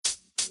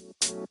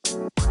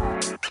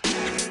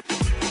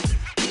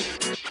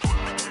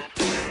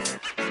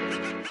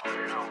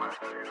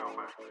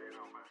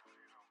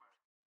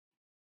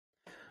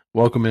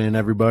Welcome in,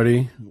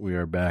 everybody. We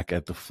are back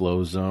at the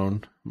Flow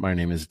Zone. My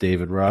name is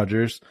David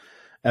Rogers.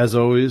 As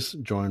always,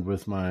 joined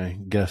with my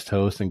guest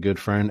host and good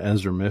friend,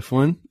 Ezra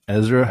Mifflin.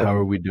 Ezra, how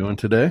are we doing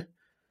today?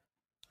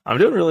 I'm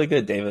doing really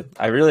good, David.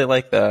 I really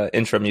like the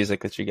intro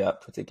music that you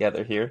got put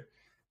together here.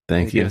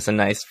 Thank you. Give us a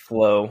nice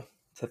flow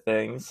to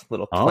things.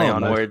 Little play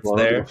on nice words flow,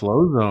 there. The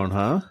Flow Zone,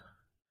 huh?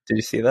 Did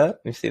you see that?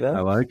 I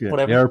like it.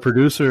 Whatever. Yeah, our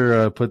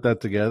producer put that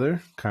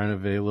together. Kind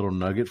of a little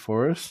nugget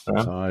for us.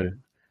 Uh-huh. So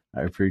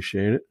I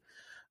appreciate it.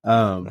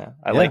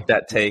 I like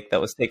that take.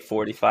 That was take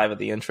 45 of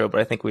the intro, but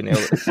I think we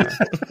nailed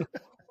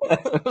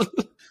it.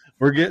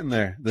 We're getting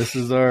there. This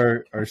is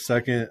our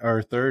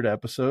third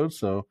episode,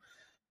 so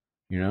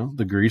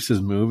the grease is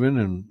moving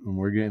and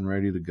we're getting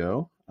ready to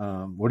go.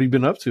 What have you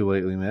been up to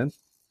lately, man?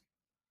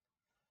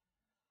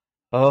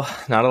 Oh,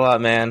 not a lot,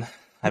 man.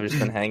 I've just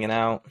been hanging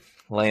out,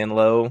 laying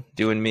low,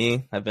 doing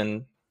me. I've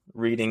been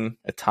reading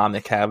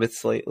Atomic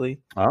Habits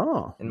lately.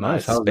 Oh, in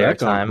nice. my How's spare that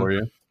going time for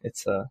you?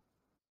 It's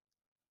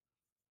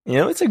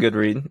it's a good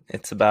read.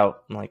 It's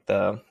about like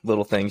the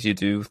little things you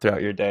do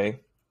throughout your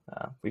day.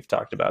 We've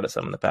talked about it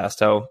some in the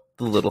past, how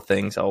the little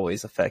things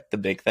always affect the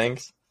big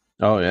things.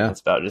 Oh, yeah.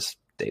 It's about just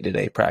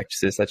day-to-day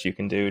practices that you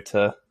can do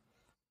to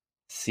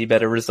see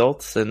better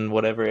results in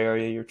whatever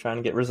area you're trying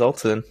to get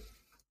results in.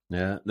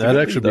 Yeah, that'd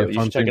actually be a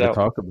fun thing to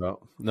talk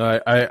about. No,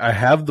 I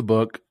have the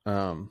book.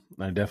 I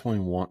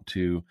definitely want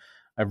to.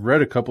 I've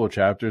read a couple of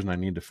chapters and I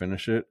need to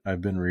finish it.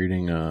 I've been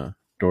reading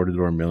Door to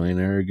Door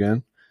Millionaire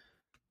again.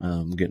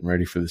 Getting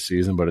ready for the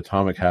season, but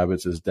Atomic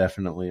Habits is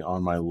definitely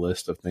on my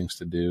list of things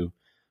to do.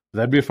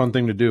 That'd be a fun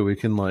thing to do. We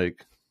can do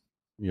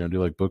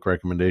like book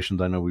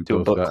recommendations. I know we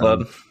both got a book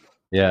club.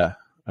 Yeah,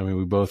 I mean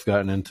we both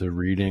gotten into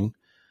reading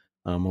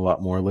a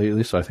lot more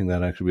lately, so I think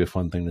that'd actually be a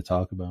fun thing to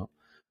talk about.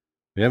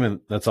 Yeah,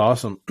 man, that's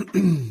awesome.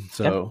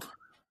 So,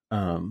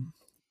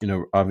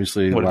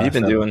 obviously, what have you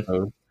been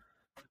doing?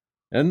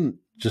 And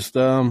just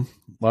a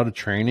lot of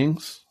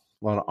trainings,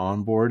 a lot of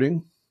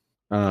onboarding.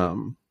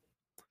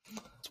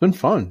 It's been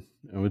fun.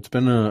 It's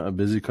been a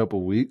busy couple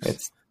of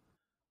weeks,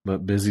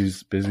 but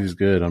busy's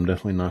good. I'm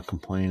definitely not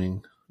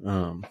complaining.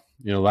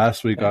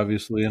 Last week,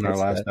 obviously, in our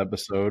last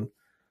episode,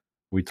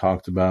 we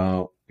talked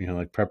about,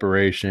 like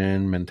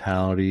preparation,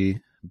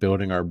 mentality,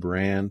 building our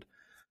brand.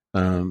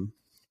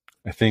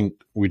 I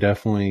think we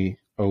definitely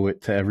owe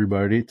it to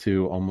everybody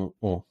to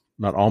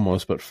not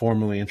almost, but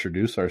formally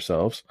introduce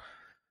ourselves.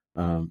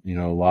 A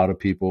lot of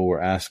people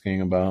were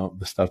asking about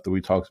the stuff that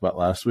we talked about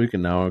last week,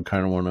 and now I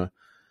kind of want to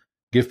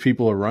give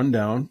people a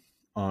rundown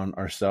on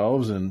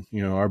ourselves and,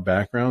 our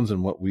backgrounds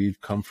and what we've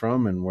come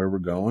from and where we're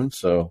going.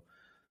 So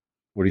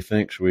what do you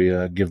think? Should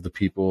we give the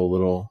people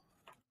a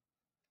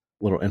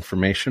little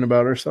information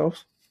about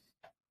ourselves?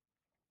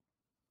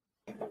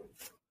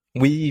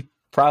 We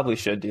probably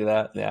should do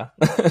that. Yeah.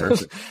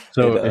 Perfect.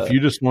 So if you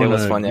just want to, it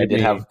was funny. I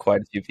did have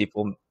quite a few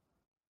people.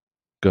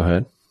 Go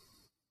ahead.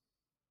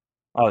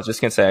 I was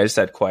just going to say, I just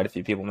had quite a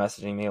few people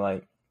messaging me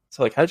how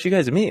did you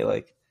guys meet?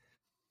 Like,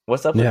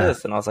 what's up with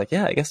this? And I was like,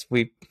 I guess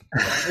we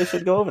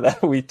should go over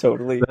that. We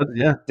totally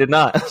did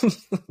not.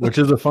 Which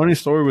is a funny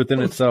story within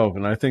itself.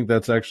 And I think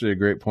that's actually a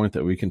great point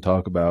that we can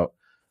talk about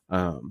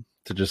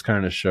to just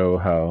kind of show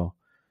how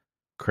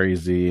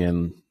crazy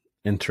and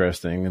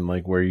interesting and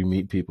like where you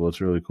meet people. It's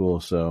really cool.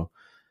 So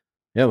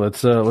yeah,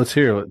 let's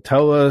hear it.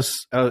 Tell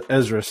us,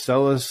 Ezra,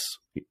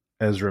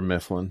 Ezra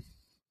Mifflin.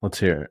 Let's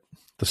hear it.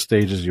 The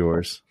stage is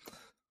yours.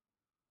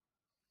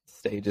 The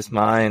stage is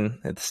mine.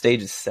 The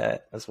stage is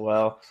set as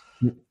well.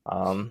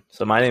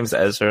 So my name's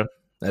Ezra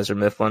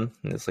Mifflin.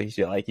 And it's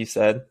like you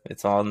said,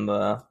 it's on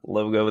the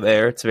logo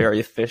there. It's very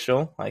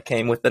official. I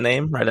came with the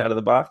name right out of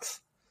the box.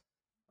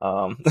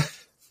 I'm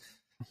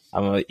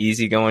an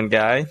easygoing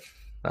guy.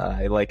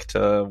 I like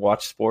to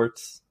watch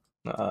sports.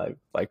 I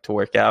like to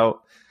work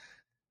out.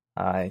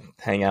 I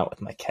hang out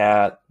with my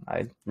cat.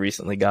 I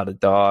recently got a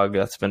dog.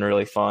 That's been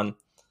really fun.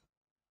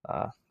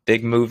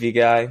 Big movie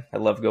guy. I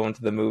love going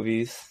to the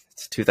movies.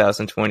 It's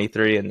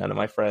 2023 and none of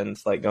my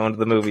friends like going to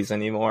the movies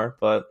anymore,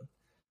 but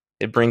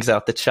it brings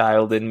out the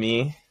child in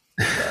me.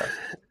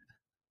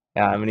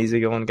 I'm an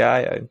easygoing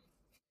guy.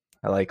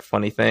 I like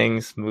funny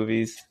things,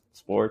 movies,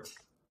 sports.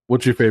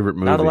 What's your favorite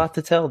movie? Not a lot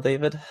to tell,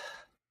 David.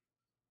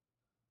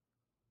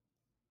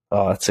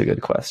 Oh, that's a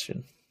good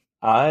question.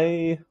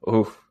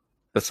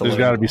 There's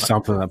got to be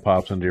something that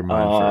pops into your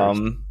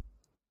mind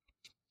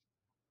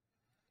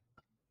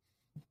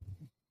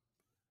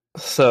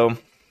first. So,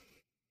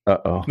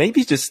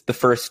 maybe just the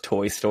first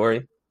Toy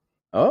Story.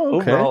 Oh,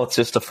 okay. Overall, it's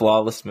just a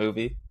flawless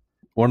movie.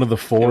 One of the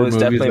 4 movies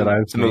that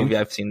I've seen. The movie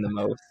I've seen the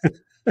most.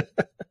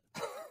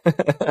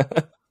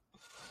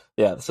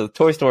 Yeah, so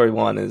Toy Story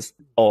 1 is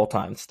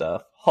all-time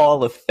stuff.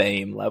 Hall of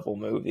Fame level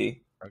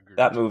movie. Agreed.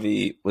 That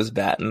movie was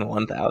batting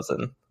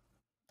 1,000.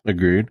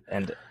 Agreed.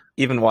 And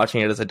even watching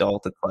it as an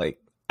adult, it's like,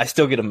 I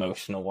still get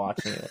emotional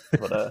watching it.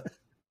 But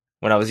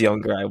when I was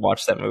younger, I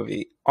watched that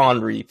movie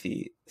on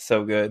repeat.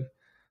 So good.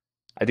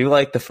 I do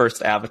like the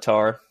first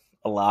Avatar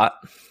a lot.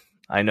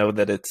 I know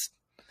that it's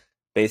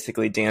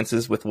basically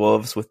Dances with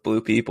Wolves with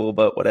blue people,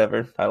 but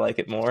whatever. I like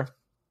it more.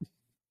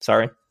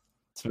 Sorry.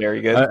 It's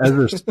very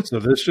good. So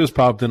this just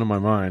popped into my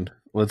mind.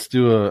 Let's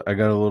do I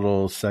got a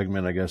little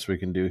segment I guess we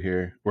can do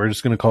here. We're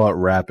just going to call it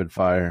rapid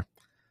fire.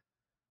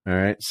 All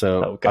right.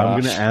 So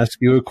I'm going to ask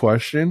you a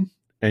question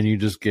and you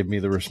just give me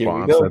the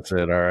response. That's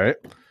it. All right.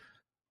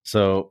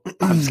 So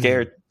I'm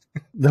scared.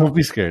 Don't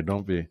be scared.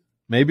 Don't be.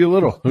 Maybe a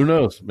little. Who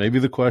knows? Maybe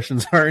the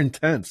questions are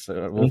intense.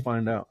 We'll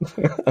find out.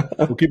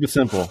 We'll keep it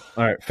simple.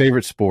 All right.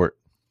 Favorite sport?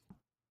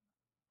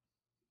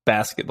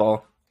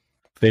 Basketball.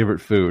 Favorite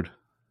food?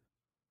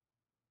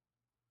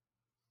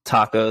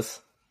 Tacos.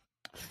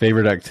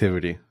 Favorite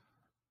activity?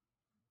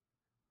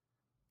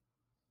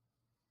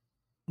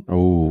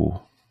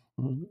 Oh,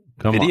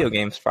 Video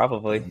games,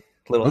 probably. A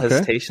little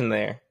hesitation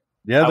there.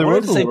 Yeah, I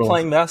wanted to say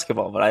playing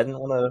basketball, but I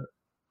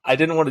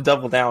didn't want to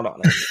double down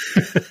on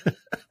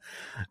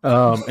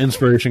it.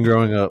 Inspiration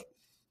growing up?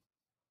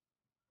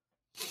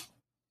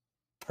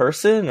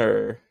 Person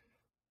or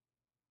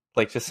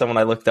like just someone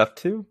I looked up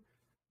to?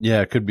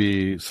 Yeah, it could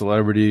be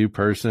celebrity,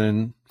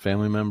 person,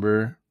 family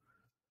member.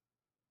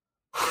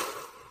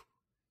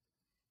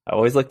 I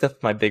always looked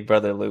up my big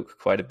brother Luke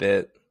quite a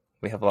bit.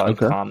 We have a lot in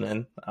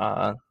common.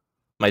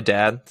 My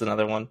dad's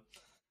another one.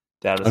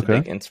 Dad was a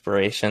big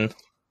inspiration.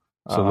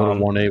 So a little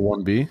 1A,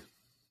 1B?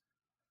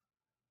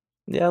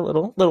 Yeah, a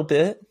little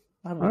bit.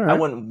 I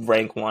wouldn't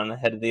rank one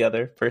ahead of the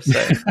other per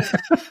se.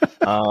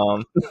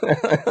 I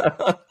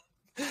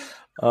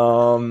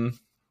don't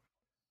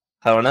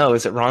know.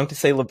 Is it wrong to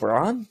say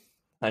LeBron?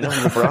 I know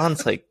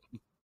LeBron's like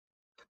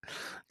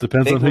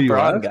depends on who you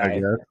are,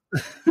 guy.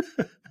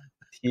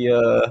 I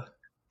guess.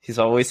 He's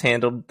always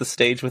handled the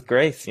stage with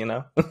grace, you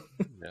know.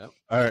 Yeah.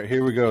 All right,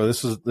 here we go.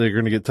 They're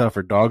going to get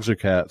tougher. Dogs or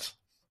cats?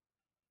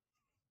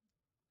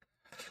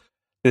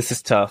 This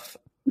is tough.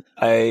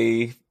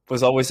 I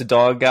was always a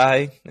dog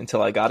guy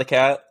until I got a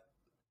cat,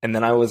 and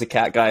then I was a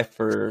cat guy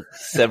for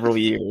several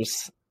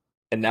years,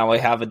 and now I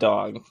have a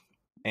dog,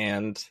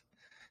 and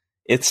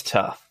it's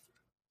tough.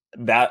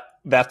 That's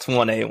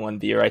 1A,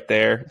 1B right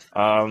there.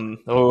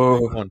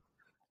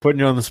 Putting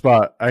you on the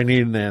spot. I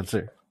need an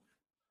answer.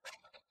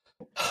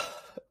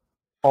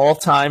 All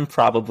time,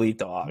 probably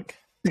dog.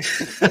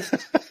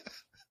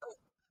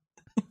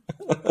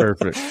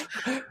 Perfect.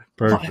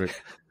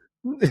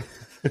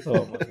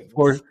 Oh my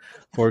goodness.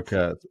 Poor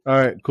cats. All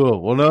right,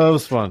 cool. Well, no, that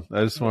was fun.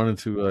 I just wanted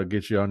to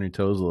get you on your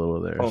toes a little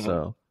there.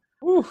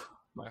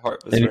 My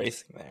heart was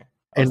racing there.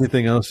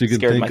 Anything else you can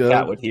think of? My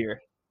cat would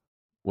hear.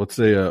 What's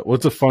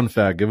a fun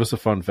fact? Give us a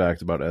fun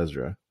fact about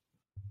Ezra.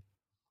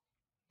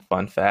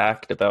 Fun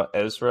fact about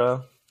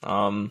Ezra?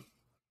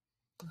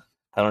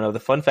 I don't know. The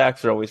fun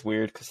facts are always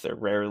weird because they're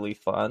rarely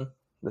fun.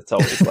 It's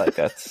always like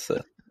that's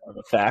a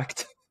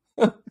fact.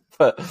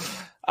 But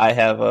I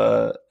have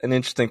an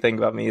interesting thing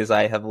about me is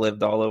I have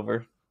lived all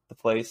over the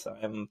place.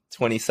 I'm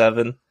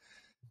 27.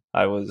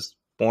 I was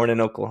born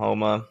in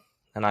Oklahoma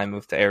and I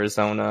moved to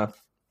Arizona.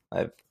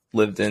 I've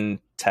lived in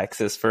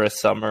Texas for a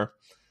summer,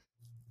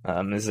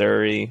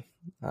 Missouri,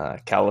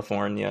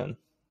 California,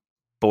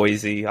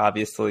 Boise,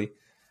 obviously.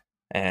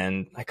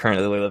 And I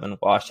currently live in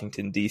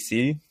Washington,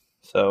 D.C.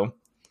 So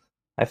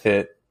I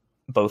fit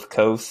both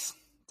coasts.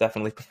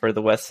 Definitely prefer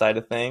the west side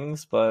of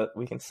things, but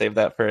we can save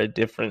that for a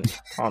different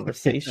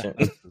conversation.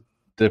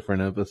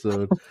 Different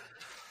episode.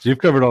 So you've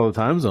covered all the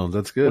time zones.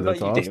 That's good.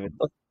 That's awesome. David?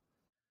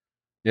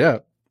 Yeah.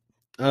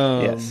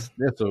 Yes.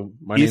 Yeah. So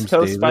my East name's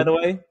Coast, David. by the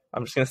way.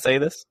 I'm just gonna say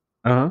this.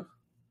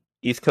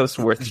 East Coast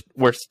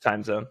worst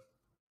time zone.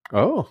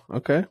 Oh,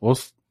 okay. Well,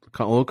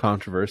 a little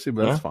controversy,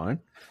 but that's fine.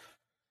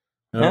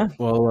 Yeah.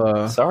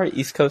 Well, sorry,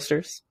 East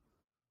Coasters.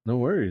 No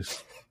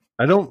worries.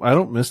 I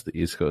don't miss the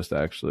East Coast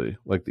actually.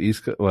 Like the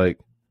East Coast,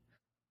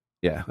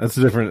 yeah, that's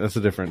a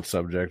different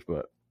subject,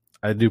 but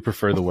I do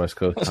prefer the West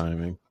Coast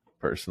timing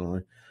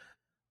personally.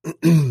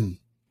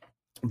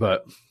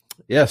 But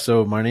yeah,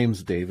 so my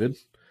name's David.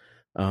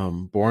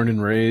 Born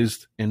and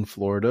raised in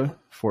Florida,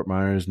 Fort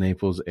Myers,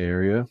 Naples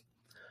area.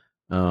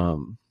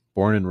 Born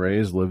and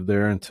raised, lived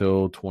there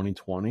until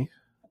 2020.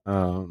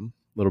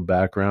 Little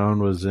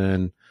background was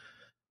in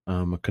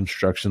a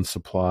construction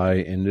supply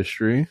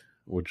industry,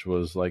 which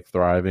was like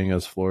thriving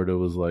as Florida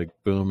was like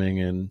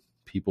booming and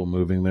people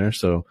moving there.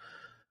 So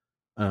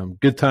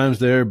good times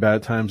there,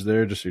 bad times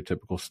there, just your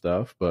typical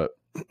stuff. But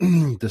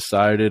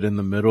decided in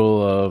the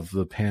middle of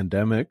the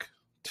pandemic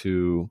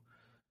to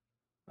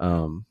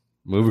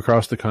move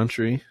across the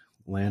country,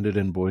 landed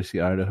in Boise,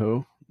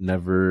 Idaho,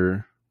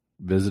 never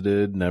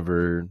visited,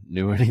 never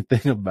knew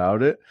anything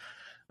about it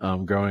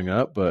growing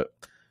up, but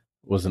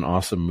was an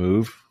awesome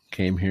move.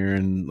 Came here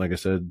in, like I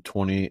said,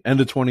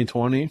 end of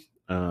 2020.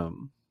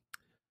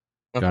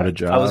 Got a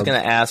job. I was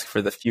going to ask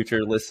for the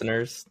future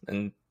listeners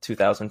in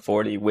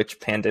 2040 which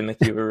pandemic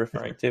you were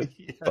referring to.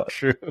 Yeah,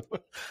 true.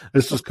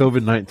 This was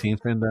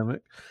COVID-19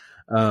 pandemic.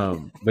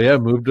 But yeah,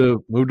 moved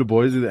to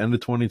Boise the end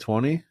of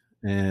 2020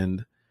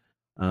 and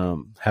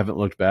haven't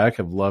looked back.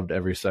 Have loved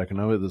every second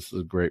of it. This is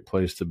a great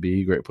place to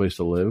be, great place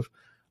to live.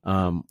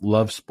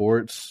 Love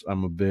sports.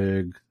 I'm a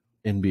big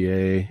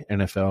NBA,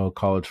 NFL,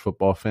 college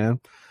football fan.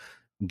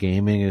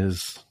 Gaming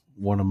is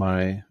one of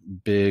my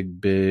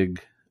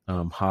big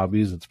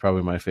hobbies. It's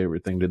probably my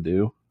favorite thing to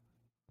do,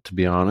 to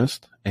be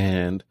honest.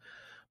 And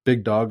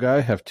big dog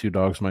guy. Have 2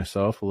 dogs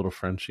myself, a little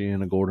Frenchie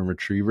and a golden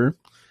retriever.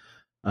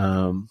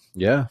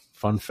 Yeah,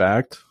 fun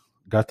fact.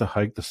 Got to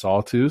hike the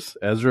Sawtooth.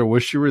 Ezra, I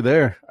wish you were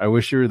there. I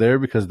wish you were there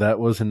because that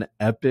was an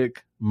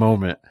epic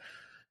moment.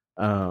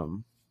 I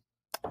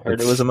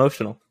heard it was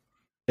emotional.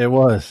 It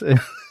was.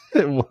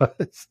 It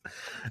was.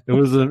 It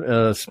was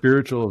a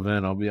spiritual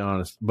event, I'll be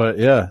honest. But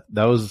yeah,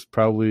 that was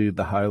probably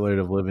the highlight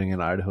of living in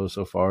Idaho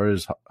so far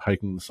is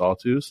hiking the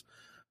Sawtooth.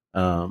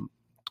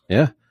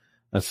 Yeah,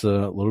 that's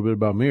a little bit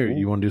about me.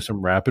 You want to do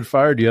some rapid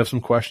fire? Do you have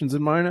some questions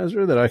in mind,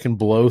 Ezra, that I can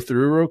blow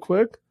through real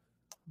quick?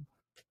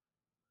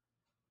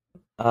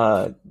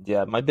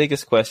 Yeah, my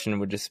biggest question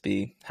would just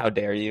be, how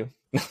dare you?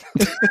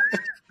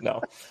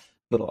 No,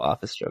 little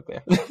office joke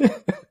there.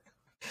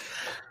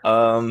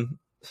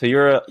 So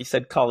you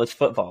said college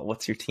football.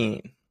 What's your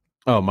team?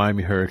 Oh,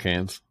 Miami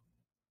Hurricanes.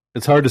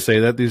 It's hard to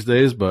say that these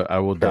days, but I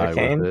will die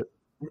with it.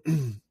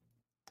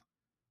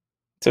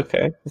 It's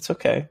okay. It's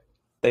okay.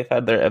 They've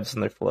had their ebbs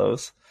and their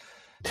flows.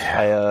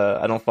 Yeah.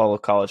 I don't follow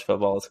college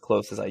football as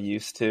close as I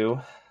used to.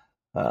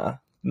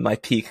 My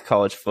peak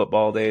college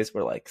football days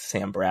were like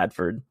Sam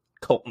Bradford,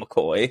 Colt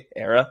McCoy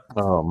era.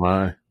 Oh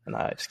my! And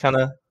I just kind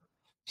of,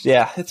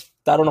 I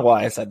don't know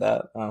why I said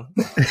that.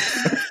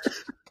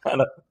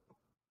 Kind of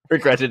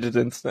regretted it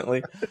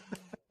instantly.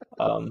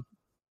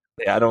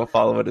 I don't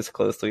follow it as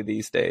closely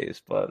these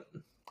days, but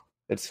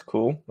it's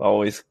cool.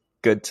 It's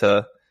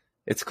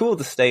cool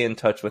to stay in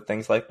touch with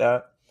things like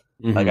that.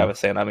 Mm-hmm. Like I was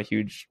saying, I'm a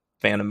huge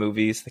fan of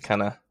movies. They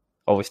kind of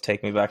always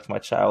take me back to my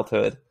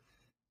childhood.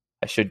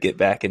 I should get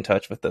back in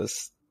touch with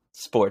those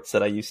sports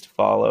that I used to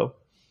follow.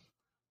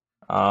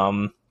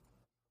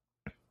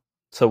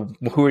 So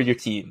who are your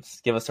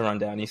teams? Give us a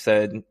rundown. You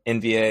said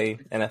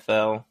NBA,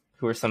 NFL.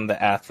 Who are some of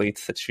the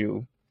athletes that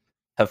you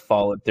have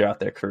followed throughout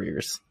their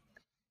careers?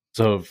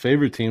 So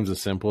favorite teams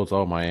is simple. It's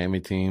all Miami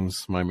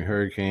teams, Miami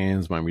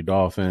Hurricanes, Miami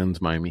Dolphins,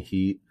 Miami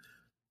Heat.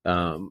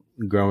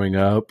 Growing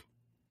up,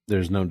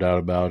 there's no doubt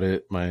about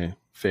it. My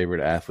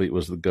favorite athlete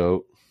was the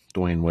GOAT,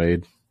 Dwayne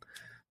Wade.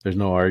 There's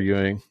no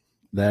arguing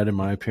that, in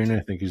my opinion.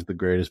 I think he's the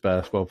greatest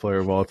basketball player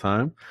of all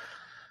time.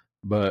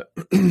 But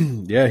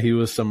yeah, he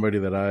was somebody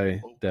that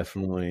I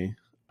definitely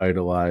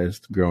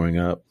idolized growing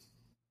up,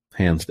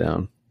 hands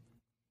down.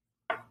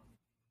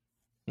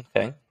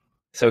 Okay.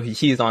 So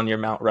he's on your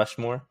Mount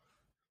Rushmore?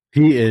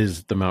 He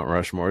is the Mount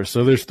Rushmore.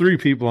 So there's 3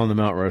 people on the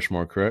Mount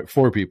Rushmore, correct?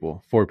 4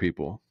 people.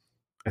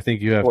 I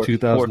think you have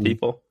 2000. 4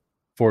 people.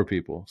 4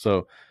 people.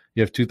 So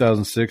you have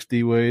 2006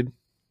 D Wade,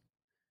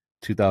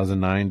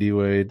 2009 D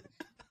Wade,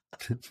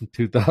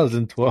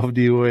 2012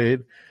 D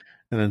Wade,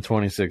 and then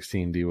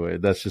 2016 D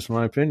Wade. That's just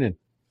my opinion.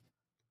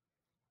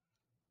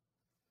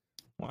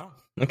 Wow.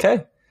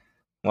 Okay.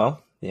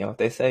 Well, you know what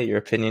they say, your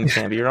opinion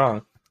can't be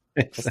wrong.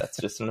 That's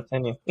just an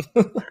opinion.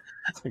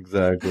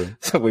 Exactly.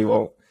 So we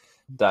won't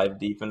dive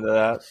deep into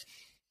that.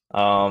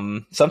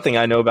 Something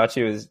I know about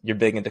you is you're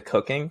big into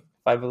cooking,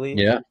 I believe.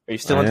 Yeah. Are you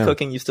still into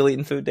cooking? You still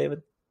eating food,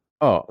 David?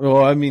 Oh,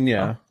 well, I mean,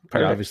 yeah.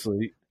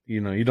 Obviously,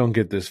 you don't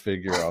get this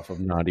figure off of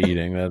not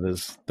eating.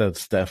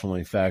 That's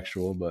definitely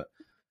factual. But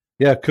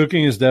yeah,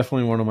 cooking is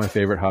definitely one of my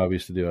favorite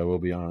hobbies to do. I will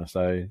be honest.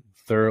 I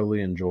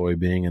thoroughly enjoy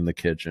being in the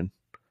kitchen.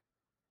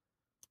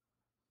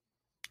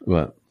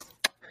 But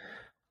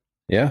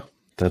yeah,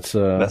 that's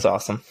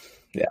awesome.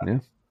 Yeah.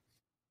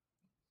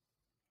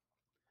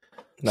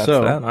 That's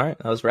that. All right.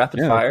 That was rapid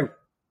fire.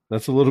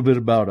 That's a little bit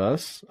about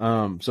us.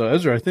 So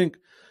Ezra, I think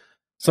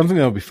something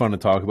that would be fun to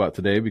talk about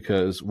today,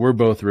 because we're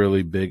both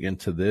really big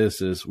into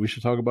this, is we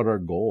should talk about our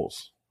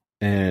goals.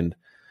 And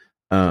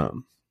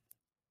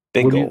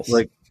big goals.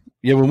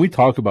 When we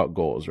talk about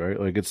goals, right?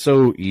 Like, it's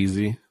so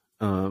easy.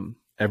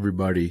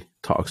 Everybody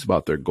talks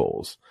about their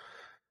goals.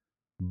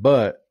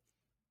 But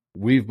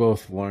we've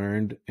both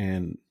learned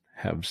and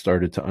have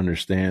started to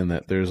understand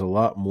that there's a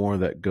lot more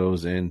that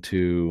goes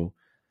into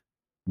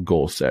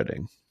goal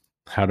setting,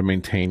 how to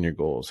maintain your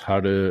goals,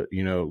 how to,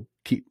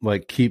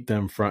 keep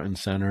them front and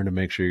center to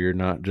make sure you're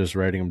not just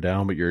writing them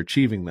down, but you're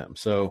achieving them.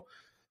 So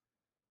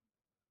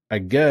I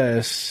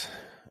guess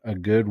a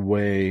good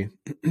way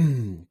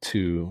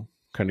to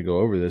kind of go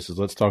over this is,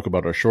 let's talk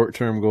about our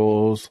short-term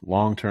goals,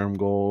 long-term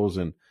goals,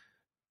 and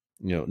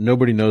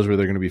nobody knows where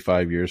they're going to be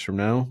 5 years from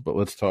now, but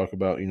let's talk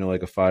about,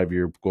 like a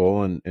 5-year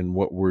goal and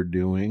what we're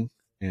doing,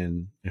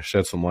 and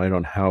shed some light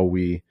on how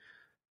we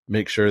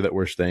make sure that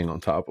we're staying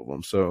on top of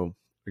them. So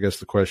I guess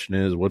the question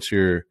is, what's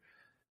your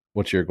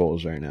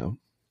goals right now?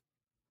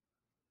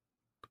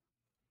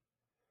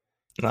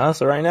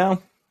 So right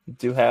now, I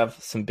do have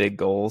some big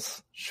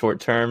goals. Short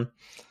term,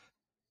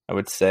 I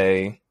would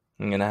say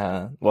I'm going to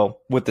have,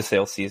 with the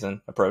sales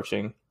season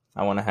approaching,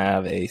 I want to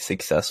have a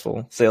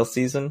successful sales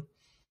season.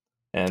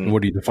 And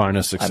what do you define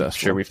as successful? I'm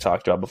sure we've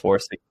talked about before.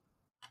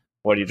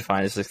 What do you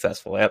define as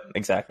successful? Yep,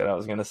 exactly what I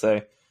was going to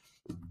say.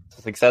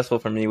 So successful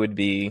for me would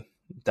be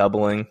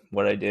doubling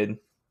what I did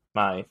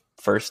my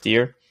first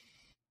year.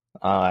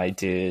 I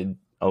did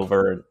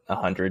over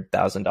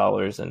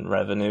 $100,000 in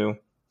revenue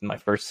in my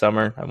first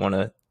summer. I want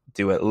to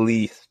do at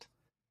least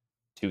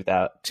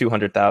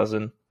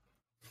 200,000.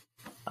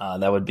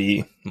 That would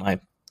be my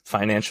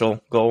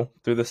financial goal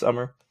through the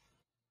summer.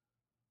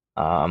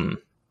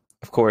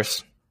 Of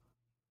course,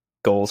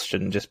 goals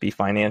shouldn't just be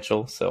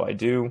financial, so I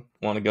do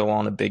want to go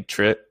on a big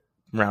trip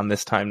around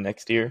this time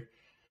next year.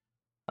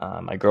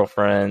 My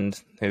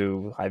girlfriend,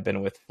 who I've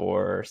been with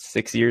for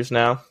 6 years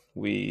now,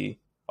 we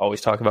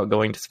always talk about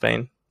going to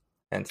Spain.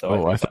 And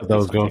so I thought that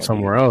was going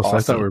somewhere else. Awesome.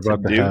 I thought we were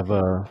about to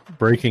have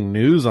breaking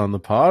news on the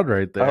pod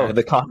right there. Oh,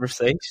 the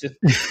conversation.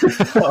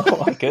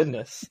 Oh my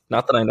goodness.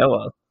 Not that I know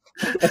of.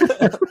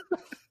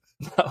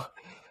 No.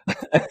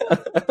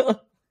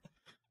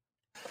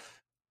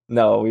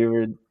 No, we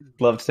would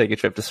love to take a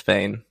trip to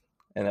Spain,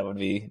 and that would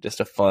be just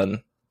a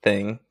fun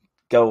thing.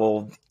 Go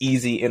old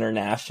easy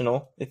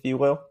international, if you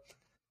will.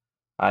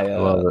 I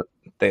love it.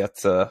 Think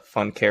that's a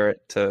fun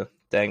carrot to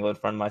dangle in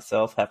front of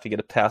myself. Have to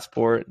get a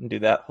passport and do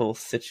that whole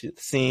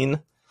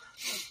scene.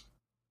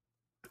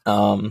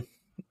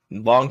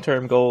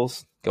 Long-term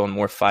goals, going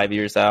more 5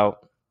 years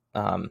out.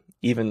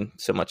 Even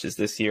so much as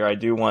this year, I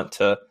do want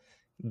to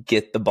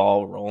get the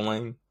ball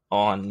rolling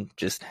on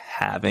just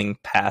having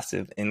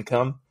passive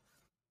income.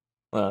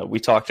 We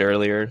talked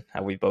earlier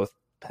how we both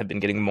have been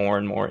getting more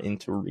and more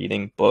into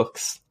reading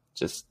books.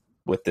 Just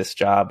with this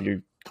job,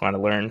 you're trying to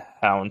learn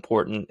how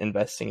important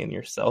investing in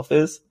yourself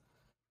is.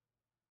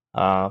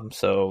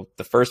 So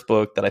the first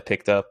book that I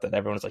picked up that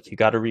everyone's like, you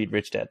got to read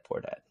Rich Dad, Poor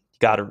Dad. You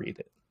got to read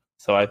it.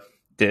 So I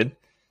did.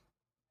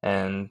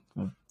 And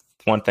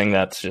one thing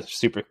that's just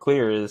super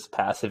clear is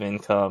passive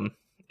income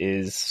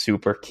is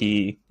super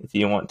key if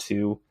you want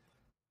to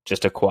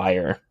just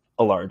acquire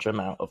a large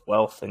amount of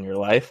wealth in your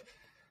life.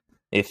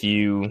 If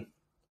you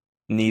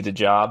need a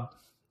job,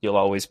 you'll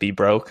always be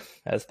broke,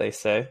 as they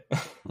say,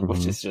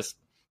 which is just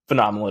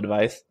phenomenal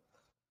advice.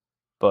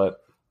 But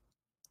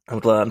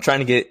I'm trying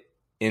to get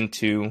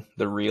into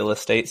the real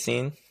estate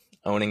scene,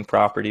 owning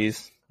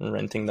properties and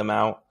renting them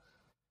out,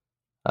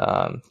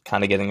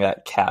 kind of getting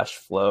that cash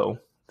flow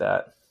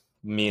that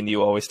me and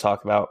you always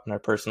talk about in our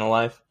personal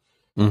life.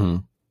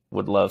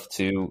 Would love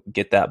to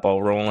get that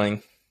ball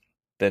rolling,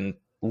 been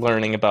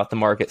learning about the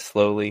market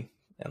slowly,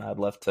 and I'd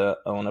love to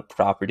own a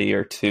property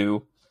or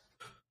two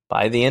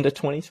by the end of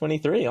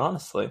 2023,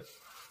 honestly.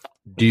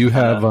 Do you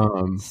have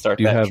start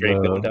that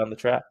trade going down the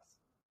track?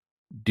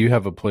 Do you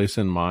have a place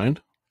in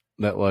mind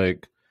that,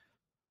 like,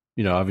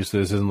 you know, obviously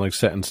this isn't like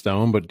set in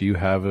stone, but do you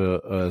have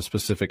a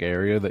specific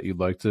area that you'd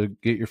like to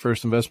get your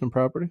first investment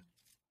property?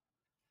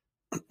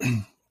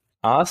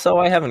 So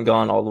I haven't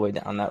gone all the way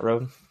down that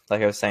road.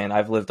 Like I was saying,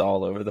 I've lived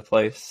all over the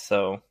place.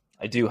 So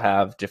I do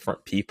have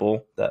different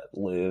people that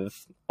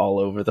live all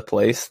over the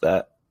place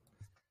that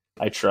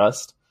I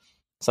trust.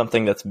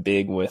 Something that's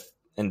big with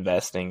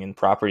investing in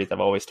properties I've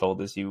always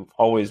told is you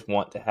always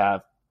want to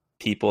have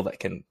people that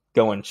can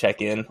go and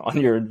check in on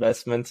your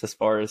investments as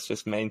far as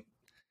just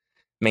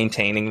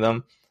maintaining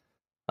them.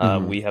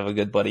 We have a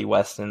good buddy,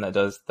 Weston, that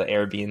does the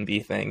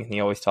Airbnb thing. And he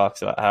always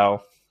talks about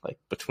how, like,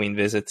 between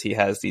visits, he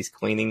has these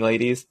cleaning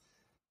ladies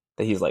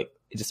that he's like,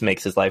 it just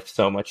makes his life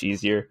so much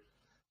easier.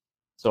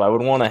 So I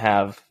would want to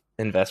have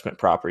investment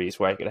properties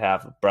where I could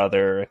have a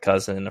brother, a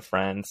cousin, a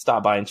friend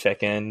stop by and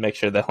check in, make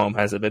sure the home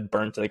hasn't been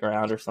burned to the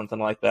ground or something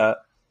like that.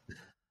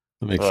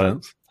 That makes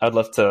sense. I'd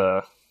love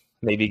to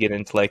maybe get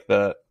into like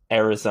the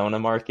Arizona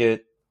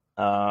market.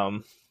 I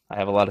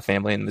have a lot of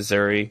family in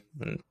Missouri,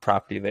 and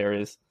property there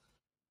is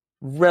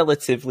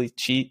relatively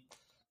cheap.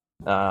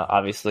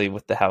 Obviously,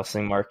 with the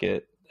housing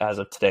market as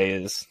of today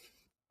is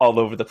all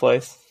over the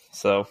place,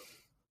 so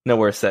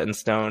nowhere set in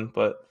stone.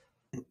 But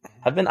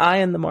I've been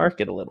eyeing the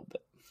market a little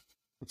bit.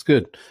 That's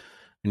good,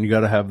 and you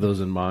got to have those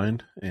in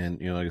mind. And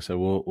you know, like I said,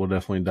 we'll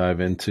definitely dive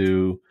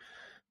into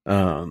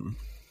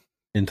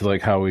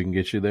like how we can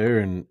get you there,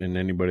 and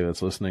anybody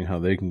that's listening, how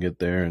they can get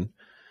there, and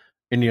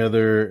any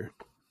other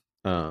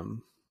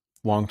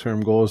long-term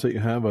goals that you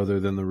have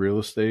other than the real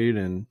estate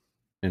and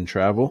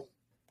travel.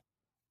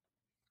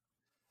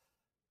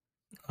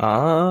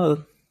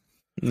 None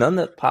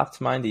that popped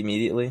to mind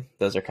immediately.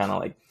 Those are kind of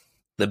like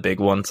the big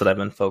ones that I've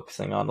been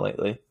focusing on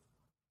lately.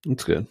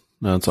 That's good.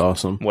 That's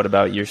awesome. What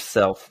about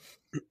yourself?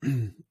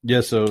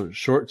 Yeah, so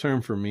short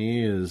term for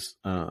me is,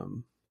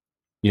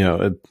 you know,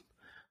 I'm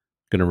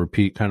gonna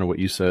repeat kind of what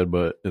you said,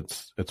 but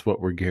it's what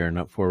we're gearing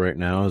up for right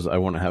now. Is I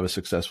want to have a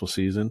successful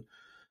season.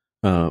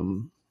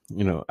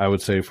 You know, I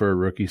would say for a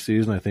rookie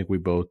season, I think we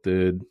both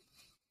did.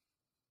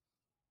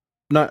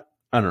 I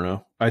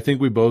think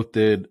we both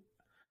did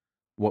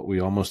what we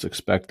almost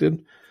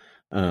expected.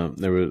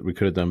 We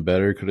could have done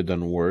better, could have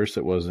done worse.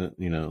 It wasn't,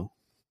 you know,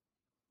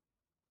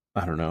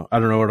 I don't know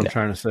what I'm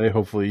trying to say.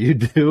 Hopefully you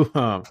do.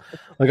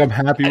 Like, I'm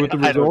happy with the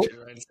results.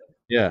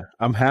 Yeah,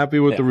 I'm happy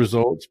with the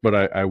results, but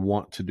I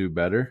want to do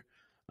better.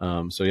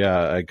 So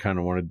yeah, I kind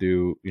of want to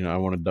do, you know, I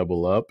want to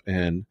double up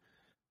and,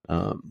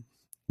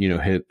 you know,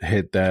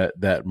 hit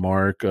that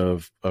mark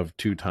of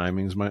two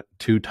timing,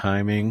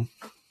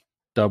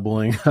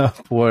 doubling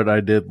up what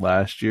I did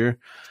last year.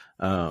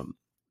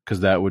 because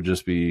that would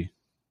just be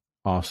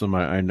awesome.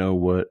 I know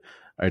what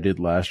I did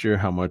last year,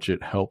 how much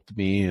it helped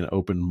me and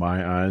opened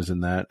my eyes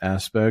in that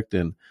aspect,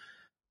 and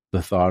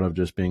the thought of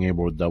just being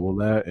able to double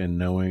that and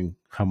knowing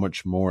how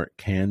much more it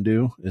can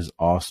do is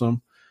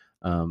awesome.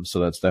 So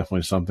that's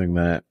definitely something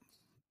that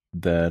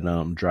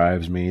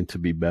drives me to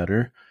be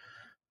better.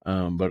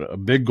 But a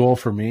big goal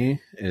for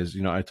me is,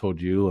 I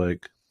told you,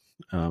 like,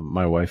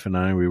 my wife and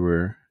I, we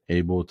were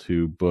able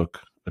to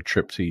book a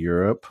trip to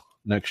Europe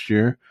next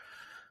year.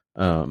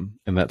 And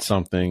that's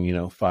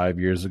something, 5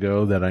 years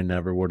ago that I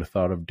never would have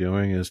thought of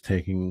doing, is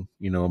taking,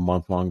 a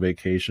month-long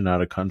vacation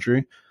out of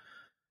country.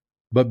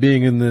 But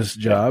being in this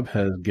job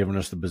has given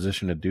us the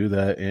position to do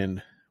that.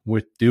 And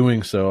with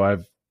doing so,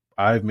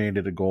 I've made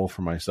it a goal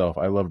for myself.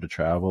 I love to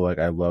travel. Like,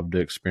 I love to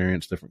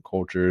experience different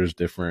cultures,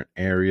 different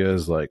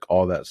areas, like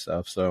all that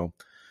stuff. So,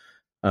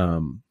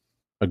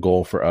 a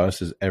goal for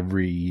us is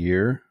every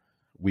year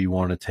we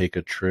want to take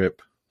a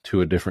trip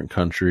to a different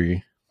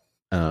country,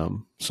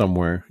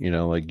 somewhere,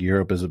 like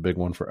Europe is a big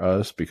one for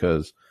us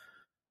because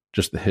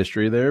just the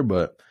history there.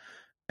 But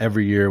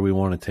every year we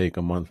want to take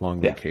a month-long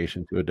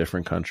vacation to a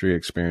different country,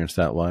 experience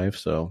that life.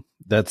 So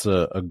that's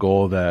a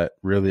goal that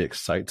really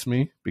excites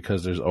me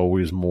because there's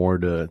always more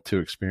to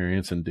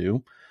experience and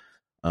do.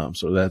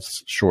 So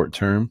that's short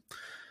term.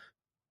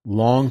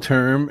 Long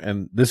term,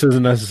 and this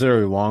isn't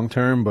necessarily long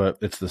term, but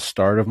it's the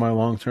start of my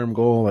long-term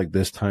goal. Like,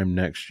 this time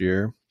next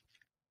year,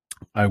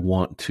 I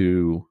want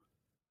to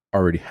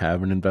already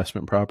have an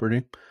investment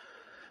property,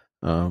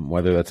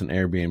 whether that's an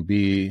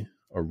Airbnb,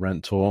 a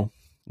rental.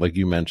 Like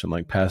you mentioned,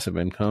 like passive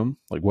income,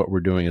 like what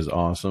we're doing is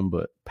awesome,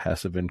 but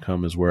passive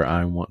income is where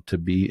I want to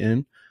be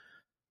in.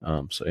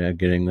 So yeah,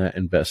 getting that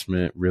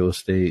investment real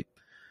estate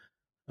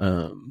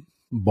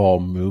ball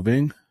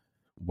moving,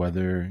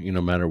 whether,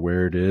 no matter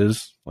where it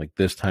is, like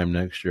this time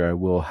next year, I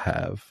will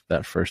have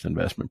that first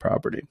investment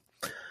property.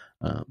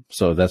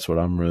 So that's what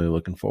I'm really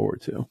looking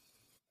forward to.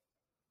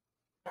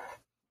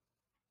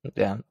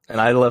 Yeah.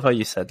 And I love how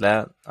you said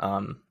that.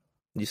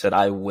 You said,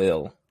 I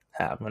will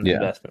have an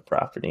investment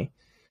property.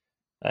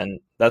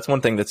 And that's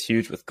one thing that's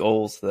huge with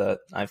goals that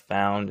I've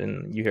found.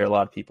 And you hear a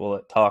lot of people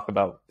that talk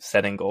about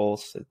setting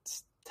goals.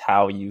 It's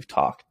how you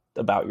talk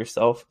about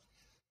yourself.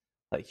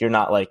 Like, you're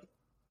not like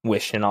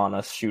wishing on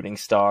a shooting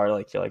star.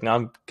 Like, you're like, no,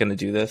 I'm going to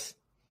do this.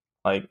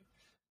 Like,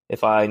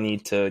 if I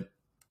need to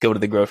go to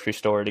the grocery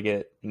store to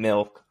get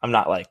milk, I'm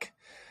not like,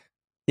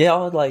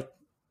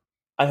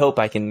 I hope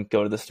I can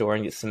go to the store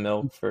and get some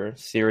milk for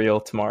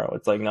cereal tomorrow.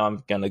 It's like, no,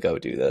 I'm going to go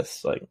do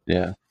this. Like,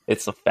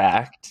 it's a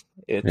fact.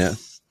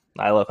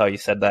 I love how you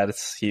said that.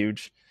 It's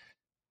huge.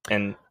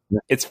 And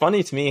it's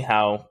funny to me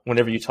how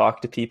whenever you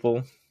talk to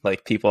people,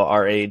 like people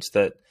our age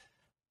that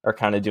are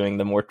kind of doing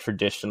the more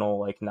traditional,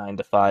 like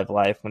 9-to-5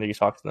 life, whenever you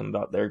talk to them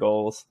about their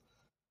goals,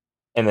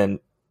 and then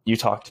you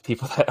talk to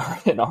people that are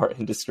in our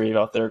industry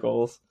about their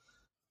goals,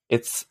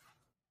 it's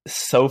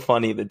so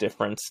funny, the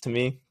difference to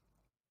me,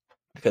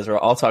 because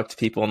I'll talk to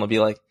people and they'll be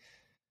like,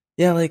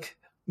 yeah, like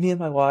me and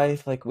my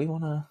wife, like we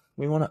want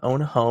to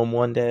own a home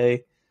one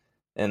day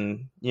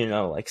and,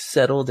 like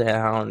settle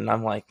down. And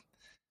I'm like,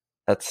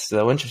 that's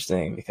so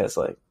interesting because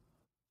like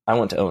I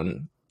want to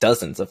own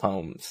dozens of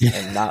homes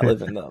and not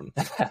live in them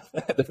and have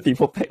the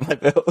people pay my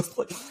bills.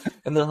 Like,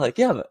 and they're like,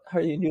 yeah, but how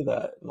do you do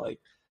that? And like,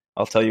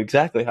 I'll tell you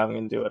exactly how I'm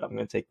going to do it. I'm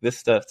going to take this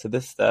step to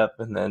this step.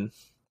 And then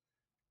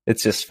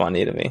it's just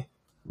funny to me.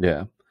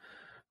 Yeah,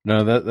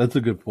 no, that's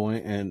a good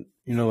point. And,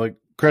 like,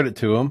 credit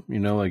to them,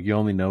 like you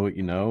only know what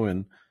you know.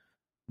 And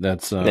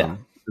that's,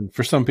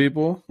 for some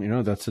people,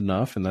 that's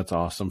enough and that's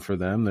awesome for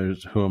them.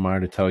 Who am I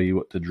to tell you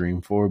what to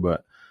dream for?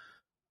 But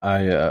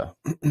I,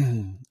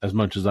 as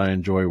much as I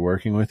enjoy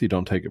working with you,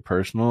 don't take it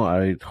personal.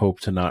 I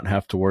hope to not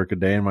have to work a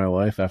day in my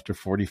life after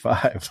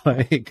 45.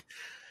 Like,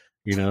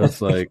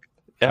 it's like,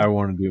 I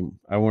want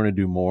to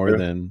do more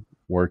than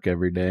work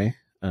every day.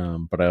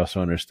 But I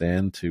also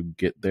understand to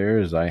get there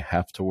is I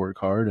have to work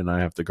hard and I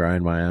have to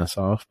grind my ass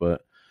off.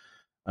 But,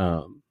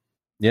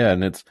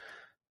 and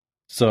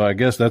so I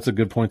guess that's a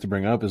good point to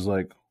bring up is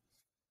like,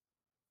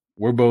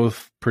 we're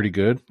both pretty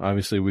good.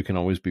 Obviously we can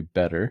always be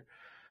better.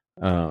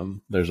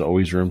 There's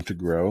always room to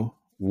grow.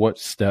 What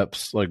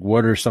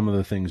are some of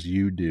the things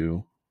you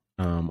do,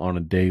 on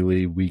a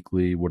daily,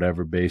 weekly,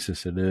 whatever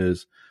basis it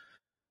is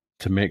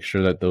to make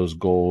sure that those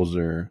goals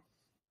are,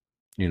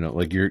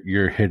 like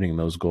you're hitting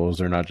those goals.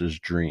 They're not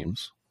just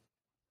dreams.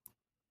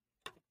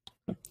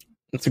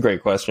 That's a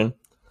great question.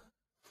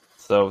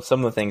 So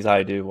some of the things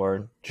I do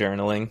are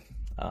journaling.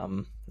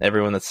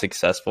 Everyone that's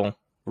successful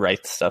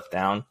writes stuff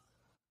down.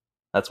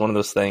 That's one of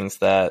those things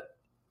that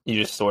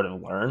you just sort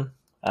of learn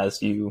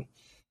as you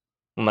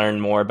learn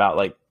more about,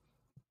 like,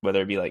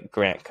 whether it be like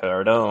Grant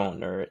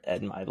Cardone or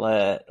Ed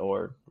Milet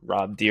or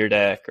Rob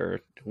Dyrdek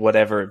or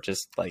whatever,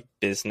 just like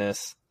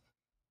business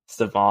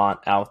savant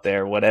out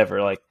there,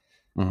 whatever, like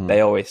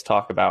they always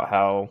talk about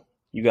how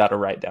you got to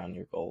write down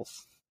your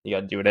goals. You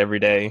got to do it every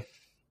day.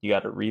 You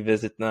got to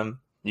revisit them.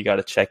 You got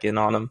to check in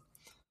on them.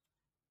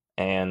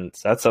 And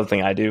that's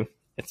something I do.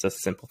 It's a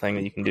simple thing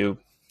that you can do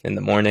in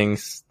the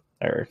mornings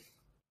or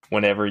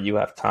whenever you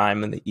have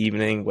time in the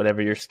evening,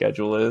 whatever your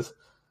schedule is,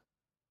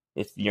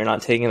 if you're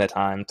not taking the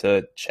time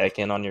to check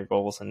in on your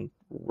goals and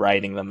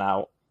writing them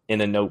out in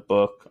a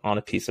notebook, on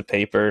a piece of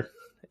paper,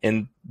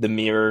 in the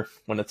mirror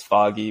when it's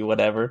foggy,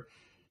 whatever,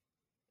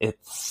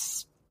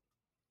 it's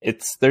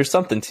there's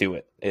something to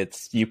it.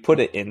 It's, you put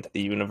it into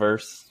the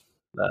universe.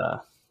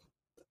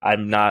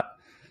 I'm not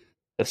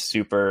a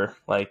super,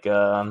 like,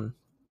 I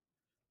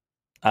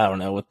don't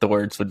know what the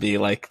words would be,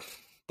 like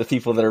the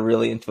people that are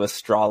really into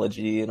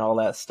astrology and all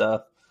that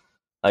stuff.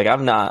 Like,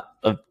 I'm not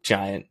a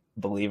giant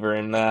believer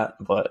in that,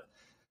 but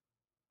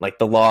like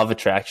the law of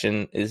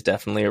attraction is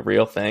definitely a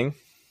real thing.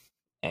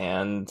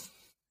 And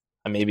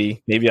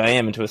maybe I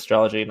am into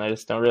astrology and I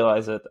just don't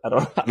realize it. I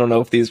don't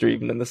know if these are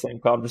even in the same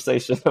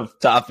conversation of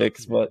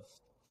topics, but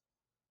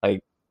like,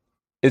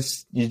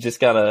 it's, you just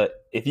gotta,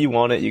 if you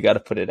want it, you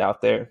gotta put it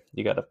out there.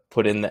 You gotta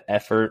put in the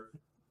effort,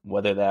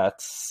 whether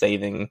that's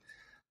saving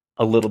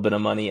a little bit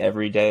of money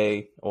every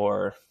day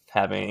or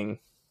having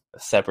a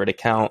separate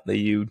account that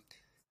you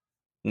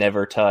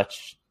never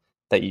touch,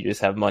 that you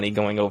just have money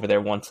going over there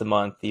once a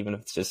month, even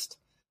if it's just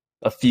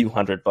a few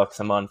 $100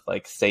 a month,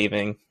 like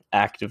saving,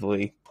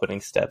 actively putting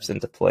steps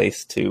into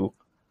place to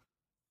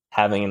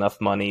having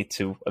enough money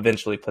to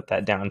eventually put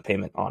that down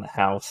payment on a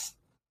house.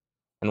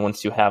 And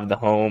once you have the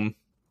home,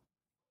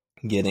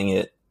 getting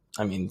it,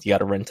 I mean, you got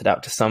to rent it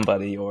out to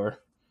somebody or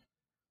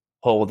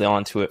hold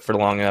on to it for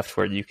long enough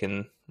where you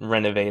can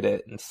renovate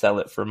it and sell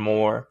it for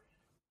more,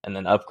 and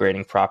then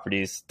upgrading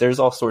properties. There's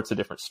all sorts of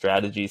different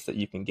strategies that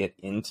you can get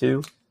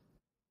into,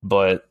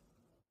 but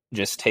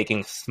just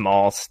taking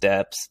small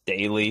steps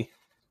daily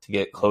to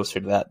get closer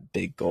to that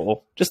big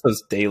goal, just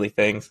those daily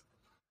things.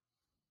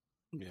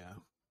 Yeah.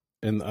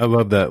 And I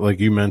love that, like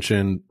you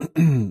mentioned,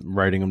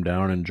 writing them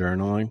down and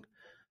journaling,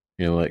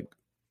 you know, like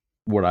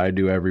what I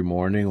do every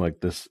morning, like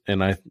this,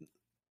 and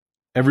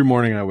every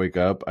morning I wake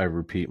up, I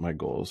repeat my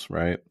goals,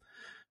 right?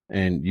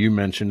 And you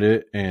mentioned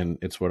it, and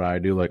it's what I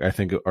do. Like, I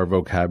think our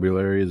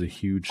vocabulary is a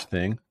huge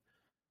thing.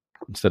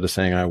 Instead of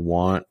saying I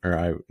want, or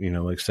I, you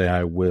know, like say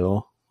I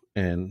will,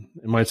 and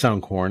it might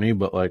sound corny,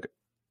 but like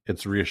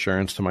it's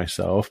reassurance to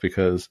myself,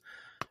 because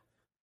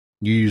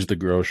you use the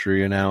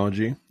grocery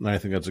analogy, and I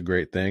think that's a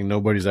great thing.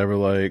 Nobody's ever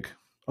like,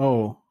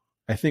 oh,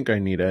 I think I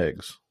need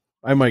eggs.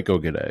 I might go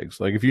get eggs.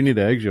 Like, if you need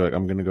eggs, you're like,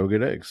 I'm going to go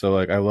get eggs. So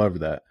like, I love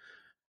that.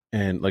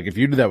 And like, if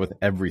you do that with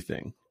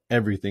everything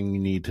you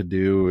need to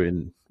do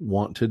and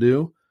want to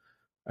do,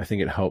 I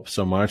think it helps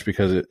so much,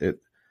 because it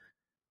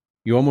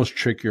you almost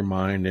trick your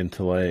mind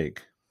into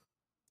like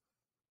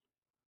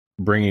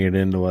bringing it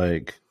into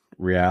like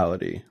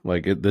reality.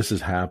 Like, this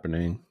is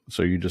happening.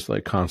 So you just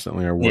like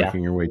constantly are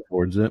working your way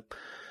towards it.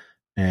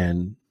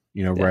 And,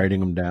 you know, writing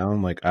them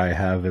down, like I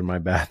have in my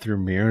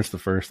bathroom mirror, it's the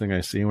first thing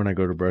I see when I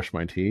go to brush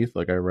my teeth.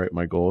 Like, I write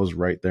my goals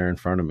right there in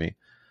front of me.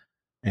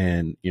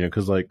 And, you know,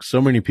 because like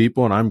so many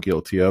people, and I'm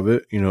guilty of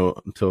it, you know,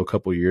 until a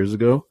couple years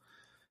ago,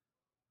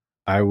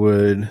 I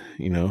would,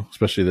 you know,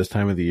 especially this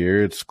time of the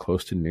year, it's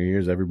close to New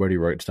Year's, everybody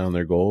writes down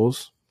their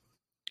goals,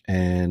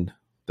 and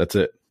that's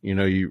it. You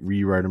know, you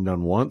rewrite them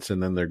down once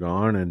and then they're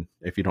gone. And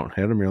if you don't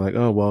hit them, you're like,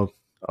 oh, well,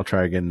 I'll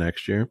try again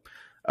next year.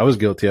 I was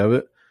guilty of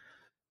it.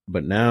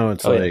 But now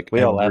it's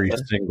every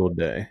single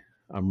day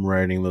I'm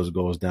writing those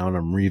goals down.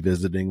 I'm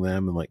revisiting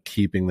them and like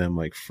keeping them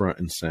like front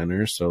and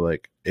center. So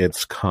like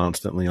it's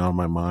constantly on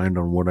my mind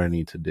on what I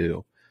need to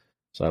do.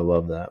 So I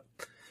love that.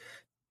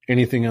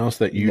 Anything else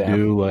that you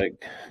do,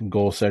 like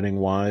goal setting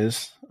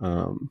wise,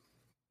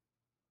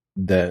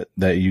 that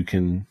you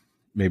can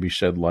maybe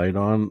shed light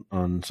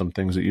on some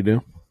things that you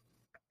do?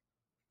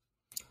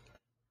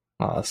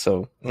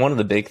 So one of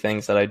the big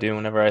things that I do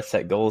whenever I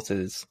set goals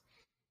is,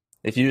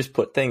 if you just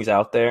put things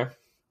out there,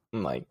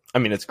 like, I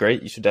mean, it's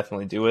great, you should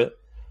definitely do it,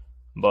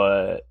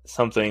 but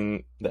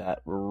something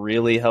that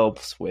really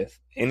helps with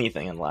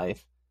anything in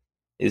life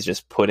is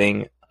just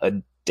putting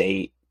a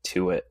date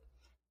to it.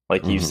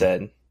 Like you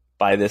said,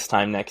 by this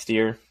time next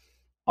year,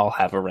 I'll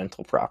have a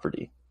rental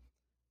property.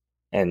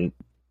 And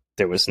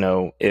there was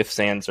no ifs,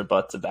 ands, or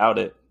buts about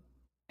it.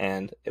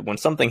 And when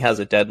something has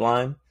a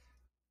deadline,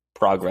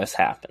 progress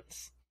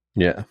happens.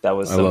 Yeah. That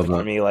was so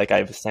for me. Like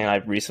I was saying, I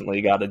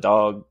recently got a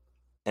dog,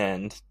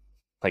 and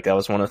like that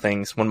was one of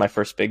my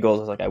first big goals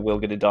was like, I will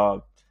get a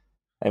dog.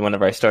 And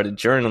whenever I started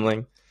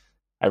journaling,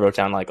 I wrote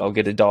down like, I'll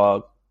get a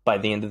dog by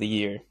the end of the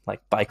year,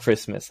 like by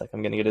Christmas, like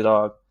I'm going to get a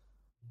dog.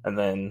 And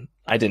then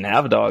I didn't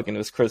have a dog, and it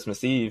was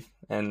Christmas Eve,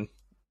 and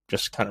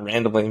just kind of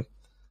randomly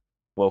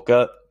woke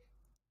up,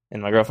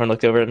 and my girlfriend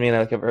looked over at me, and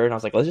I looked over at her, and I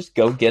was like, let's just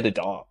go get a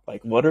dog.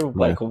 Like,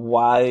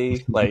 why?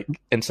 Like,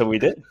 and so we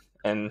did.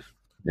 And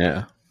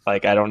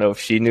like, I don't know if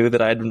she knew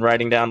that I had been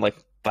writing down like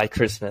by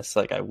Christmas,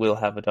 like I will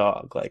have a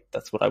dog. Like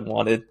that's what I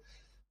wanted.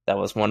 That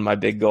was one of my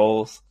big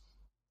goals.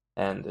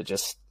 And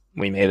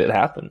we made it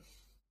happen.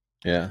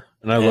 Yeah.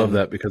 And I love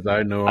that, because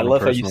I know on a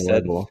personal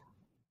level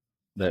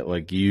that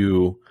like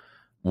you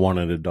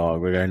wanted a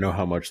dog. Like I know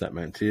how much that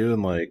meant to you,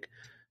 and like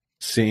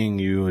seeing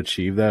you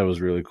achieve that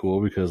was really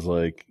cool, because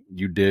like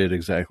you did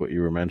exactly what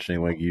you were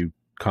mentioning. Like you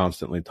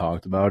constantly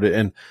talked about it.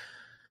 And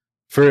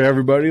for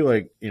everybody,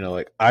 like, you know,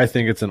 like I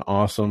think it's an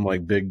awesome,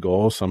 like, big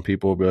goal. Some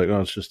people will be like,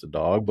 oh, it's just a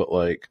dog, but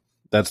like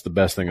that's the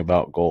best thing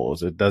about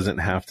goals. It doesn't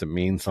have to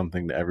mean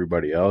something to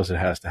everybody else. It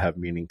has to have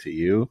meaning to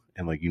you,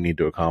 and like you need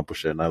to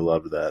accomplish it. And I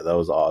loved that. That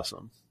was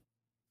awesome.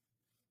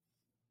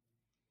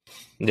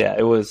 Yeah,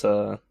 it was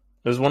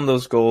one of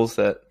those goals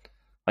that,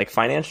 like,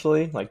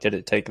 financially, like, did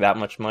it take that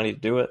much money to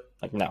do it?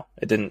 Like, no,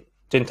 it didn't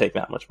take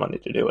that much money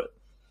to do it.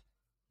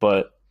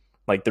 But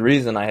like the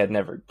reason I had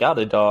never got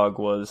a dog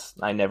was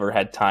I never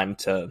had time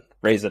to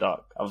raise a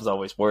dog. I was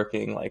always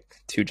working, like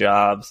 2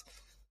 jobs,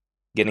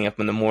 getting up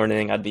in the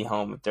morning. I'd be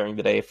home during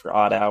the day for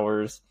odd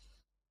hours.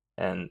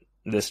 And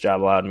this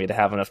job allowed me to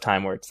have enough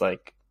time where it's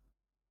like,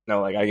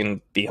 no, like I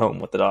can be home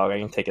with the dog. I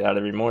can take it out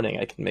every morning.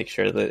 I can make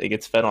sure that it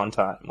gets fed on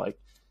time. Like,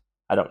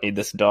 I don't need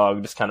this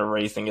dog just kind of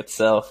raising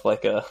itself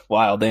like a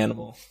wild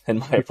animal in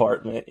my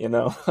apartment, you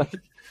know?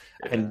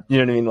 And you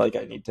know what I mean? Like,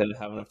 I need to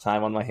have enough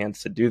time on my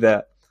hands to do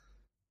that.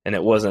 And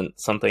it wasn't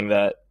something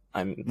that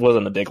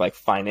wasn't a big like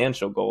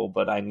financial goal,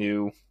 but I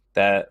knew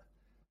that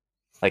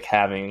like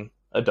having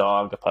a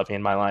dog, a puppy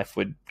in my life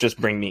would just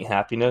bring me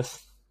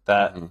happiness.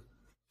 That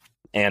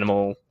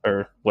animal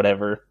or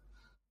whatever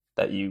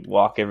that you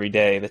walk every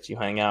day, that you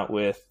hang out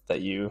with,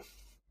 that you,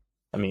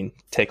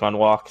 take on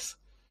walks.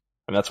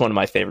 That's one of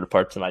my favorite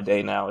parts of my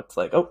day now. It's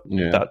like, about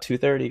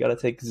 2:30, got to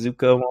take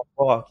Zuko on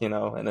a walk, you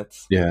know, and it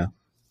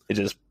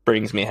just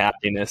brings me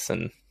happiness.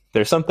 And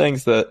there's some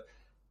things that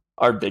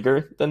are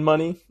bigger than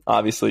money.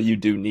 Obviously, you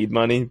do need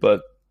money,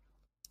 but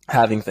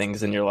having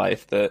things in your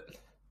life that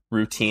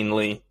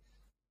routinely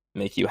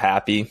make you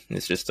happy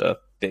is just a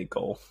big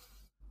goal.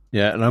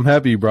 Yeah, and I'm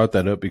happy you brought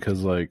that up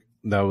because, like,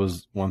 that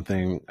was one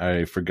thing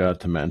I forgot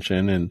to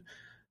mention, and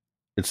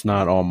it's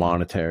not all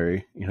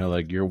monetary. You know,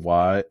 like your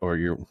why, or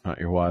not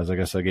your whys, I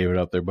guess I gave it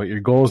up there, but your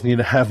goals need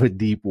to have a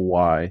deep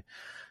why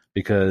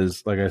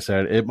because, like I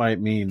said, it might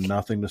mean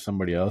nothing to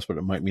somebody else, but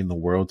it might mean the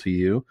world to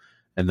you.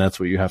 And that's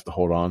what you have to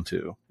hold on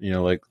to. You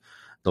know, like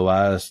the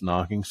last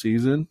knocking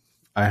season,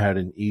 I had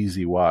an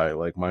easy why.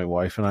 Like my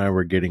wife and I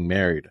were getting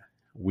married.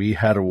 We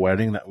had a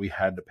wedding that we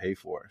had to pay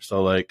for.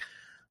 So like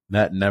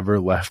that never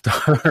left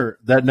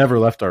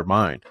our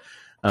mind.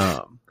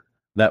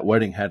 That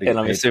wedding had to get paid. And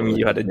I'm assuming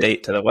you had a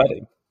date to the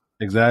wedding.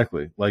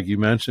 Exactly. Like you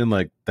mentioned,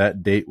 like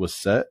that date was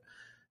set.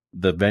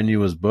 The venue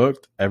was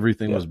booked.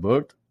 Everything was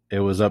booked. It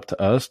was up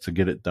to us to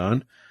get it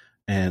done.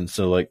 And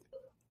so like,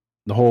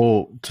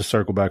 to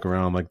circle back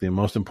around, like the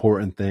most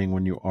important thing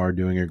when you are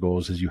doing your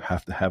goals is you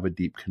have to have a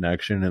deep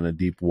connection and a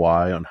deep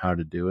why on how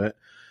to do it.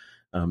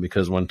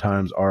 Because when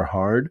times are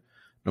hard,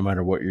 no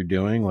matter what you're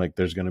doing, like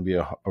there's going to be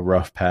a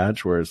rough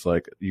patch where it's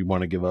like you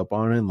want to give up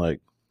on it. And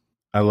like,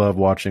 I love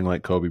watching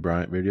like Kobe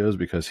Bryant videos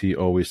because he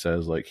always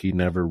says like he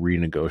never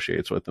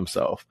renegotiates with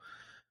himself.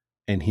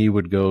 And he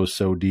would go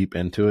so deep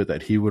into it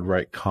that he would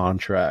write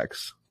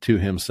contracts to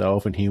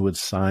himself and he would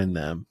sign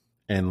them.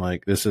 And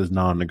like, this is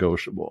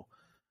non-negotiable.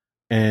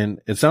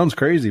 And it sounds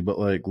crazy, but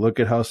like, look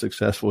at how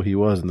successful he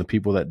was. And the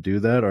people that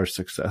do that are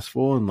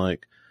successful and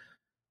like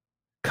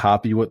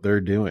copy what they're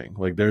doing.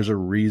 Like there's a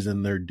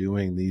reason they're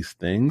doing these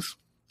things.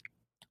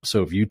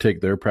 So if you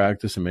take their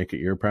practice and make it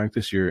your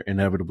practice, you're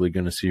inevitably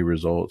going to see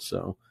results.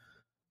 So,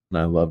 and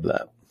I love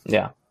that.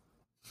 Yeah.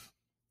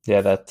 Yeah.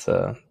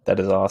 That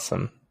is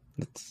awesome.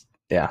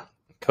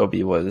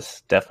 Kobe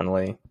was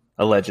definitely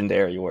a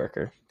legendary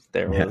worker.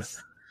 There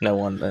was no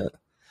one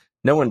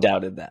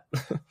doubted that.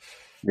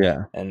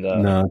 Yeah. And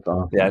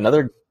awesome.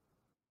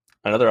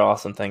 another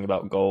awesome thing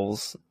about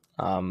goals,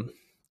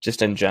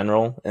 just in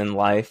general in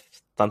life,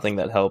 something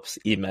that helps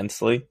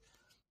immensely.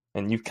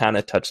 And you've kind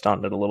of touched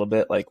on it a little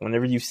bit. Like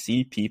whenever you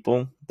see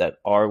people that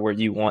are where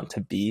you want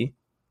to be,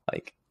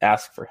 like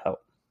ask for help,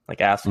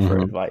 like ask for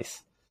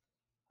advice,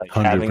 like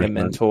 100%. Having a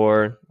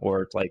mentor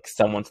or like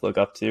someone to look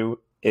up to.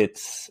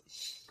 It's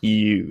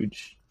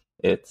huge.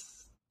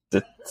 It's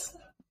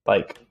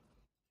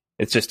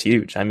just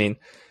huge.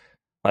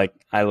 Like,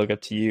 I look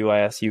up to you, I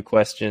ask you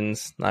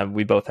questions.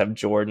 We both have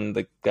Jordan,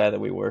 the guy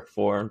that we work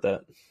for,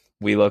 that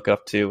we look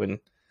up to, and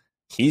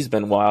he's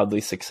been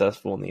wildly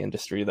successful in the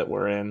industry that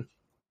we're in.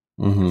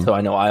 Mm-hmm. So I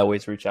know I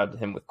always reach out to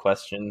him with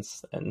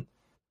questions, and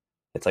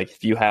it's like,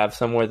 if you have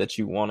somewhere that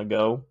you want to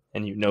go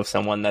and you know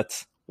someone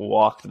that's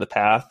walked the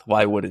path,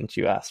 why wouldn't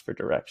you ask for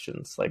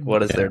directions? Like,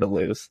 what is there to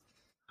lose?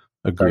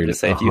 Agreed. To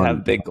say, if you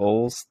have big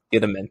goals,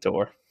 get a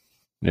mentor.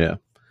 Yeah.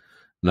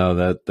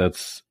 No,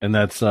 that's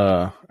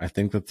I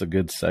think that's a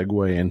good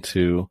segue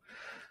into,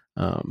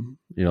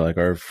 like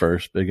our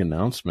first big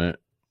announcement.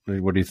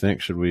 What do you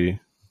think? Should we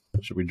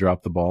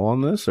drop the ball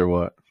on this or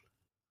what?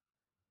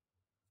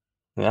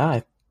 Yeah,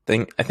 I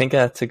think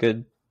that's a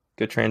good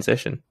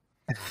transition.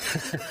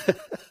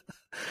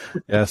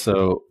 Yeah.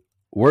 So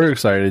we're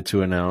excited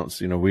to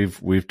announce,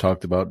 we've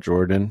talked about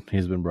Jordan.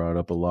 He's been brought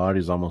up a lot.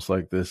 He's almost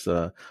like this.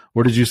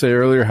 What did you say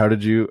earlier? How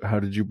did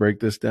you break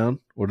this down?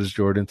 What is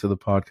Jordan to the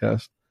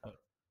podcast?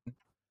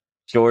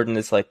 Jordan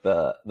is like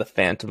the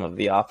Phantom of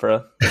the Opera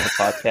of the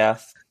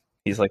podcast.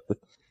 He's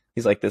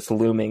like this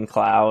looming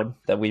cloud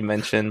that we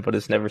mentioned but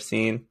is never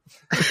seen.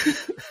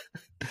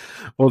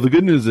 Well, the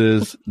good news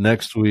is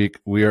next week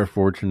we are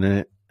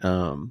fortunate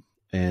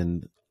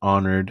and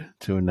honored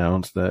to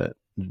announce that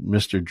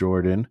Mr.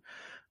 Jordan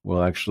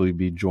will actually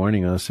be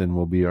joining us and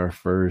will be our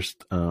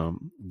first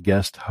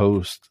guest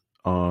host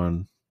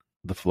on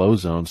the Flow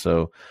Zone.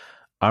 So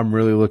I'm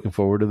really looking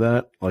forward to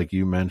that. Like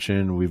you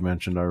mentioned, we've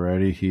mentioned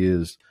already, he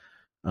is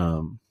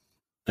an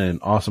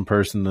awesome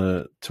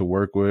person to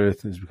work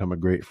with. He's become a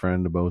great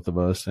friend to both of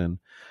us, and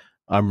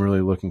I'm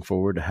really looking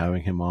forward to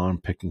having him on,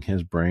 picking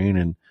his brain,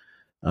 and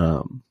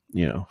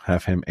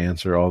have him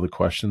answer all the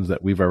questions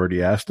that we've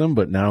already asked him.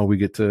 But now we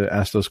get to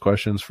ask those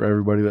questions for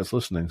everybody that's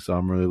listening. So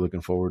I'm really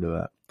looking forward to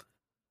that.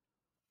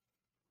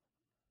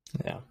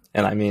 Yeah,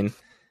 and I mean,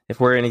 if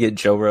we're going to get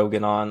Joe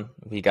Rogan on,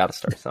 we got to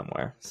start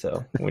somewhere.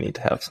 So we need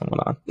to have someone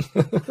on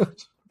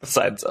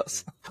besides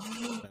us.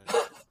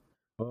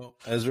 Well,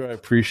 Ezra, I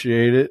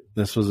appreciate it.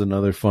 This was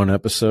another fun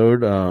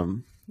episode.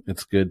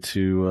 It's good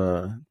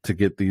to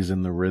get these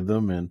in the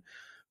rhythm, and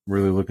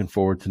really looking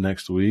forward to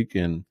next week.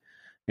 And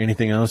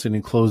anything else, any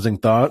closing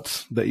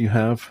thoughts that you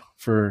have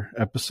for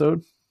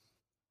episode?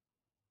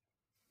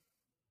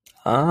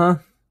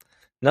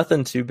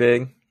 Nothing too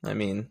big. I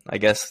mean, I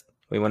guess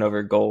we went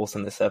over goals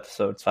in this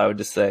episode, so I would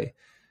just say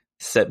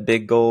set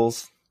big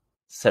goals,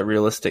 set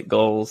realistic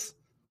goals,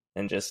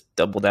 and just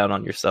double down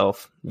on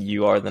yourself.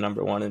 You are the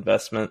number one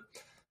investment.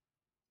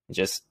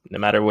 Just no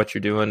matter what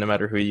you're doing, no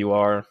matter who you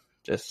are,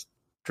 just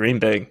dream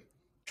big.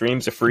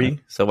 Dreams are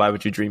free, so why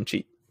would you dream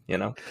cheap?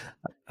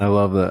 I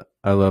love that.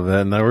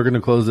 And now we're going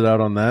to close it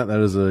out on that. That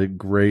is a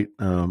great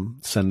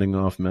sending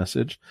off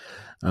message.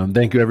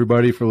 Thank you,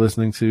 everybody, for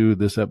listening to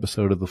this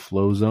episode of the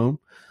Flow Zone.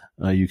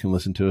 You can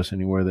listen to us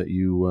anywhere that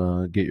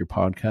you get your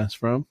podcast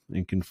from.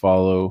 You can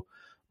follow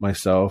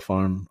myself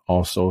on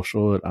all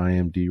social at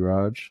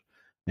IamDraj,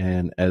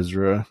 and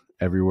Ezra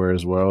everywhere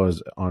as well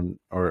as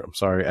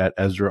at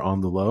Ezra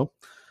on the Low.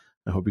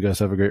 I hope you guys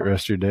have a great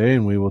rest of your day,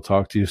 and we will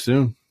talk to you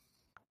soon.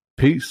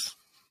 Peace.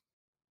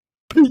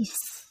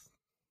 Peace.